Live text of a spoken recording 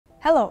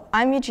Hello,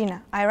 I'm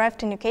Eugina. I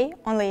arrived in UK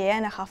only a year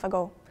and a half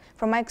ago.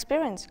 From my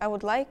experience, I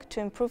would like to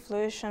improve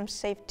Lewisham's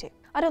safety.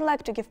 I don't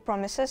like to give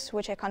promises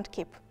which I can't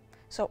keep,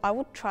 so I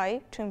would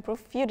try to improve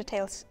few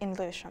details in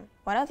Lewisham.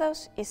 One of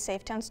those is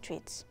safety on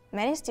streets.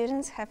 Many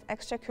students have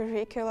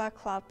extracurricular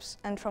clubs,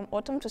 and from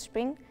autumn to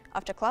spring,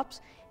 after clubs,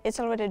 it's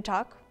already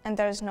dark and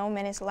there is no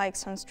many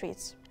lights on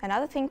streets.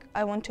 Another thing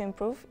I want to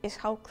improve is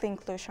how clean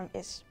Lewisham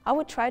is. I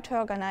would try to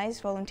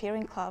organize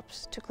volunteering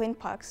clubs to clean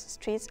parks,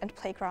 streets and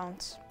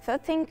playgrounds.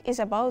 Third thing is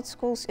about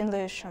schools in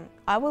Lewisham.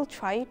 I will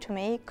try to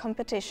make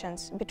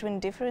competitions between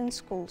different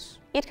schools.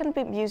 It can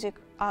be music,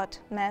 art,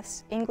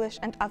 maths, English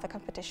and other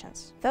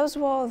competitions. Those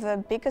were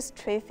the biggest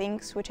three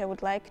things which I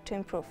would like to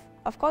improve.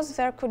 Of course,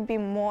 there could be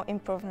more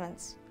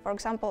improvements. For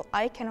example,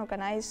 I can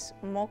organize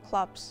more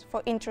clubs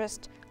for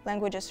interest,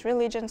 languages,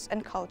 religions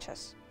and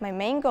cultures. My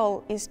main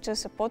goal is to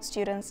support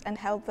students and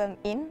help them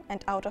in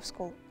and out of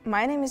school.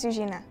 My name is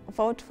Eugina.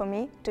 Vote for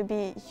me to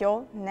be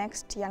your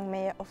next young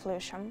mayor of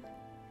Lewisham.